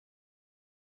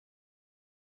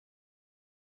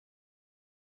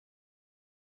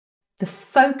The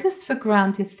focus for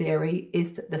grounded theory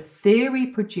is that the theory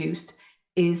produced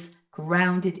is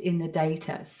grounded in the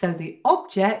data. So the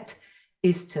object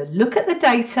is to look at the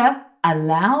data,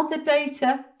 allow the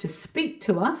data to speak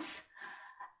to us,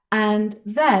 and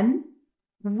then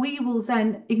we will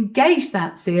then engage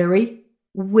that theory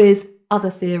with other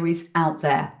theories out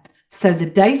there. So the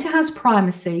data has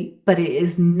primacy, but it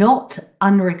is not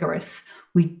unrigorous.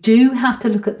 We do have to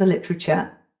look at the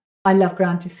literature. I love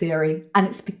grounded theory, and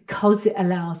it's because it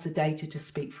allows the data to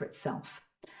speak for itself.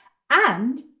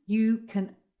 And you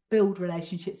can build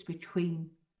relationships between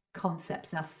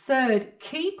concepts. Now, third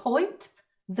key point,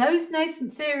 those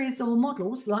nascent theories or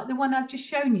models, like the one I've just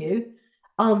shown you,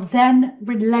 are then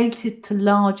related to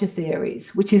larger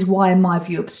theories, which is why, in my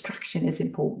view, abstraction is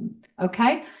important.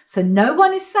 Okay, so no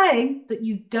one is saying that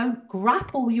you don't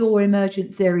grapple your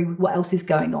emergent theory with what else is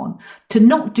going on. To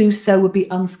not do so would be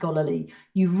unscholarly.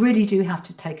 You really do have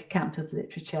to take account of the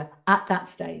literature at that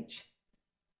stage.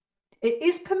 It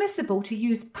is permissible to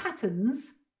use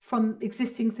patterns from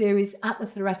existing theories at the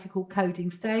theoretical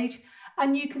coding stage,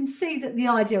 and you can see that the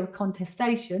idea of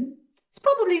contestation is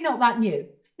probably not that new.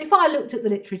 If I looked at the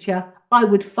literature, I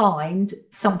would find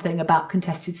something about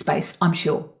contested space, I'm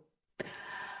sure.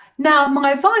 Now,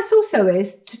 my advice also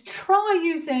is to try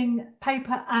using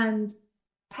paper and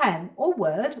pen or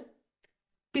Word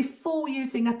before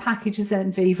using a package as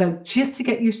NVivo, just to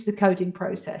get used to the coding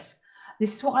process.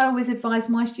 This is what I always advise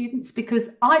my students, because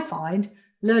I find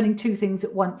learning two things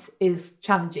at once is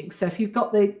challenging. So if you've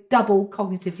got the double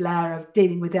cognitive layer of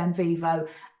dealing with NVivo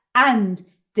and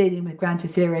dealing with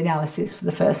grounded theory analysis for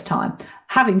the first time.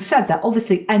 Having said that,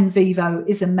 obviously NVivo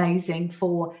is amazing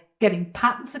for getting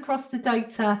patterns across the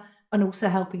data and also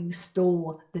helping you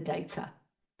store the data.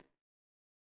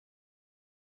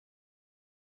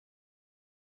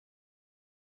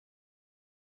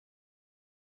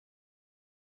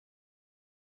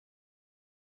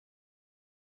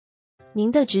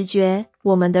您的直觉，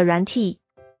我们的软体。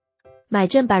买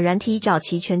正版软体找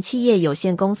祺荃企业有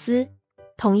限公司，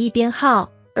统一编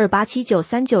号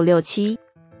28793967，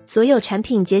所有产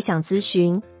品皆享咨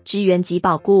询、支援及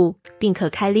保固，并可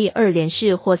开立2联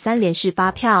式或3联式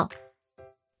发票。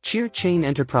Cheer Chain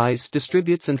Enterprise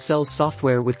distributes and sells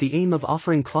software with the aim of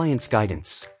offering clients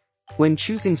guidance. When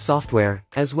choosing software,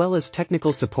 as well as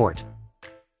technical support,